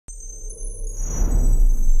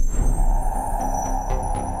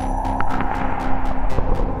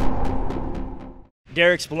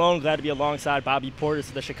Derek Spallone, glad to be alongside Bobby Portis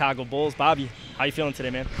of the Chicago Bulls. Bobby, how you feeling today,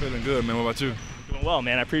 man? Feeling good, man. What about you? Doing well,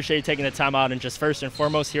 man. I appreciate you taking the time out and just first and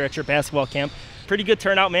foremost here at your basketball camp. Pretty good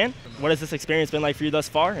turnout, man. What has this experience been like for you thus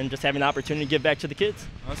far and just having the opportunity to give back to the kids?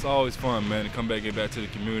 It's always fun, man, to come back and give back to the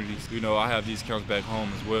communities. You know, I have these camps back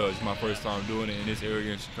home as well. It's my first time doing it in this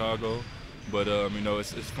area in Chicago. But, you know,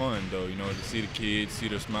 it's fun, though, you know, to see the kids, see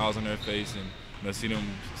their smiles on their face, and you know,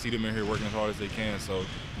 see them in here working as hard as they can. So, you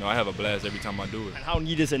know, I have a blast every time I do it. And how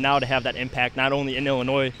neat is it now to have that impact not only in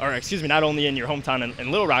Illinois, or excuse me, not only in your hometown in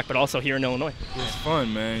Little Rock, but also here in Illinois? It's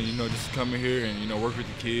fun, man. You know, just come in here and, you know, work with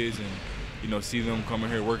the kids and, you know, see them coming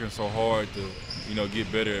here working so hard to, you know,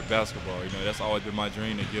 get better at basketball. You know, that's always been my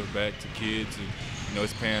dream, to give back to kids, and, you know,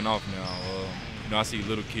 it's paying off now. You know, I see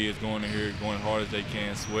little kids going in here, going as hard as they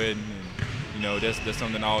can, sweating, and, you know, that's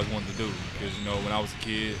something I always wanted to do. Because, you know, when I was a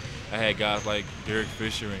kid, I had guys like Derek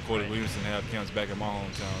Fisher and Corey Williamson have camps back in my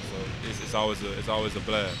hometown, so it's always a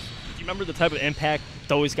blast. Do you remember the type of impact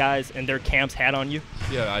those guys and their camps had on you?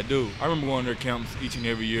 Yeah, I do. I remember going to their camps each and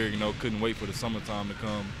every year. You know, couldn't wait for the summertime to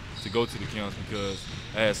come to go to the camps because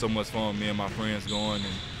I had so much fun. Me and my friends going,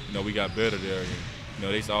 and you know, we got better there. And, you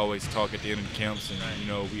know, they used to always talk at the end of the camps, and you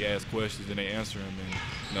know, we ask questions and they answer them. And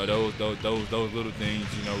you know, those little things,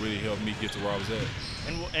 you know, really helped me get to where I was at.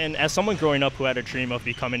 And as someone growing up who had a dream of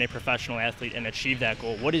becoming a professional athlete and achieve that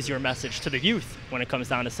goal, what is your message to the youth when it comes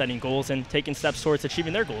down to setting goals and taking steps towards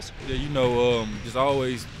achieving their goals? Yeah, you know, just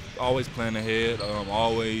always plan ahead.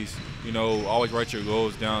 Always write your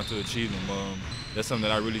goals down to achieve them. That's something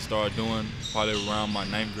that I really started doing probably around my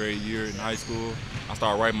 9th grade year in high school. I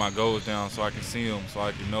started writing my goals down so I can see them, so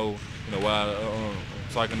I can know, what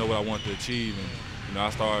I want to achieve. And you know, I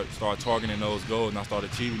started targeting those goals, and I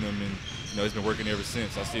started achieving them. And you know, it's been working ever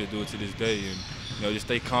since. I still do it to this day. And you know, just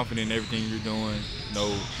stay confident in everything you're doing. You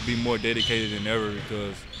know, be more dedicated than ever,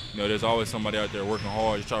 because you know, there's always somebody out there working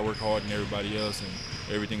hard. Just try to work harder than everybody else, and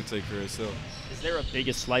everything will take care of itself. Is there a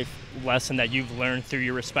biggest life lesson that you've learned through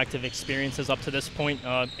your respective experiences up to this point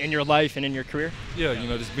in your life and in your career? Yeah, you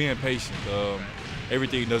know, just being patient.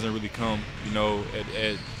 Everything doesn't really come, you know,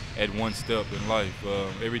 at one step in life.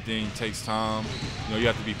 Everything takes time. You know, you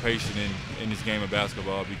have to be patient in this game of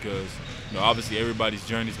basketball because, you know, obviously everybody's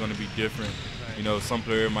journey is going to be different. You know, some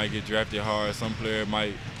player might get drafted hard, some player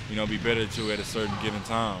might, you know, be better than you at a certain given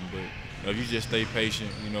time. But you know, if you just stay patient,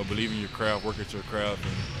 you know, believe in your craft, work at your craft,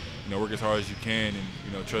 and you know, work as hard as you can, and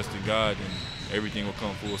you know, trust in God, and everything will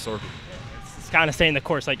come full circle. It's kind of staying the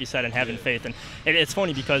course, like you said, and having faith. And it's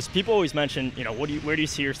funny because people always mention, you know, where do you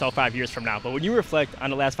see yourself 5 years from now? But when you reflect on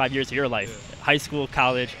the last 5 years of your life, high school,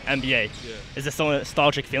 college, NBA, is this still a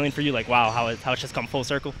nostalgic feeling for you? Like, wow, how it's just come full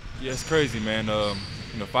circle? Yeah, it's crazy, man.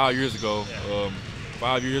 You know, 5 years ago,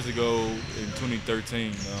 5 years ago in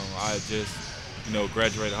 2013, I had just, you know,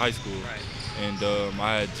 graduated high school, and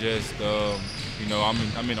I had just, you know,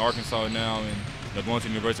 I'm in Arkansas now, and you know, going to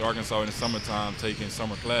the University of Arkansas in the summertime, taking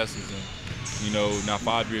summer classes, and you know, now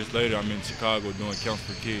 5 years later, I'm in Chicago doing camps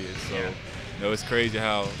for kids. So, you know, it's crazy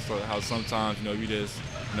how sometimes, you know, you just,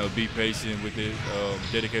 you know, be patient with it,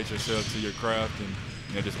 dedicate yourself to your craft, and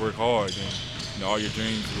you know, just work hard, and you know, all your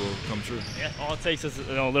dreams will come true. Yeah, all it takes is,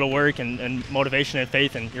 you know, a little work and motivation and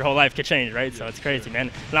faith, and your whole life could change, right? So it's crazy,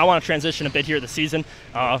 man. And I want to transition a bit here this season.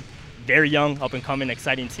 Very young, up-and-coming,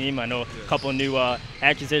 exciting team. I know a couple of new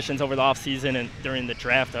acquisitions over the offseason and during the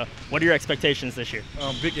draft. What are your expectations this year?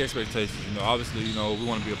 Big expectations. You know, obviously, you know, we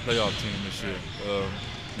want to be a playoff team this year. You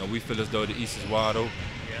know, we feel as though the East is wide open,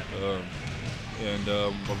 and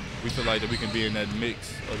we feel like that we can be in that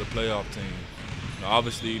mix of the playoff team. You know,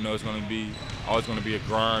 obviously, you know, it's going to be always going to be a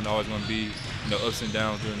grind, always going to be, you know, ups and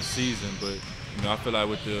downs during the season. But you know, I feel like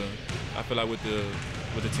with the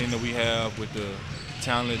team that we have, with the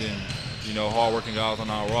talent and, you know, hard-working guys on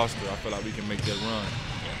our roster, I feel like we can make that run.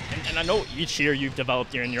 And I know each year you've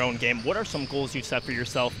developed in your own game. What are some goals you've set for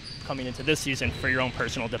yourself coming into this season for your own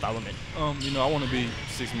personal development? You know, I want to be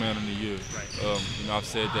sixth man of the year. You know, I've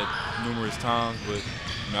said that numerous times, but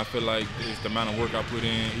you know, I feel like it's the amount of work I put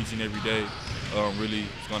in each and every day really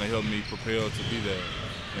is going to help me prepare to be there.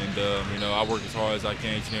 And you know, I work as hard as I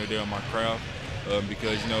can each and every day on my craft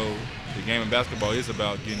because, you know, the game of basketball is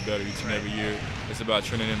about getting better each and every year. It's about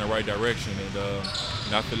trending in the right direction, and you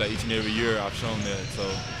know, I feel like each and every year I've shown that. So,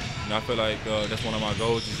 you know, I feel like that's one of my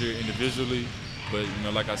goals this year individually. But you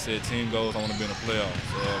know, like I said, team goals, I want to be in the playoffs.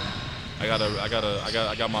 I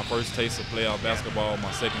got my first taste of playoff basketball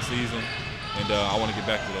my second season, and I want to get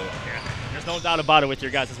back to that. There's no doubt about it with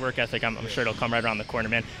your guys' work ethic. I'm sure it'll come right around the corner,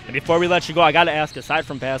 man. And before we let you go, I got to ask, aside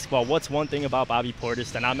from basketball, what's one thing about Bobby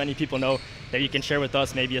Portis that not many people know that you can share with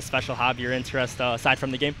us, maybe a special hobby or interest aside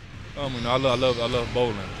from the game? You know, I love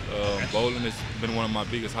bowling. Bowling has been one of my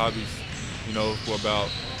biggest hobbies, you know, for about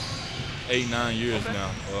 8-9 years now.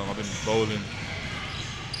 I've been bowling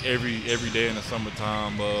every day in the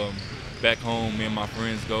summertime. Back home, me and my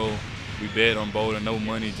friends go. We bet on bowling, no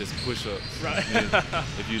money, just push-ups. Right.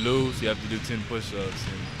 If you lose, you have to do 10 push-ups.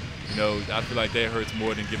 And you know, I feel like that hurts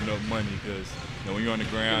more than giving up money, because you know, when you're on the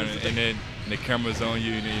ground and then the camera's on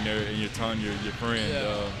you and you're taunting your friend,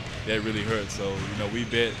 that really hurts. So you know, we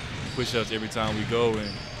bet push-ups every time we go, and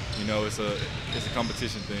you know, it's a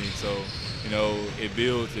competition thing. So you know, it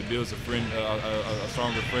builds a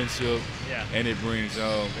stronger friendship, and it brings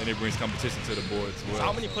competition to the board as well. So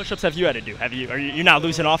how many push-ups have you had to do? Are you not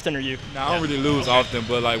losing often, or you? No, I don't really lose often,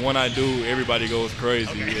 but like when I do, everybody goes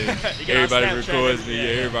crazy. Everybody records me.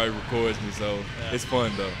 Everybody records me. So it's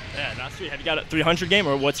fun though. Yeah, that's sweet. Have you got a 300 game,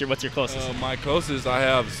 or what's your closest? My closest I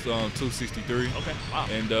have is 263. Okay. Wow.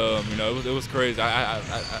 And you know, it was crazy. I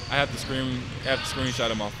have to screenshot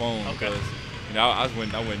of my phone, because you know, I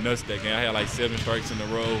went nuts that game. I had like 7 strikes in a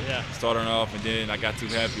row, starting off, and then I got too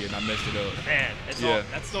happy and I messed it up. Man,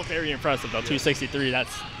 that's still very impressive though. 263.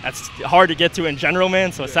 That's hard to get to in general,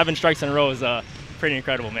 man. So 7 strikes in a row is pretty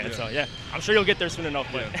incredible, man. So I'm sure you'll get there soon enough.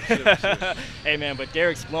 But sure. hey, man. But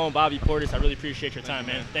Derek, Spallone, Bobby Portis, I really appreciate your time,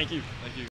 man. Thank you. Thank you.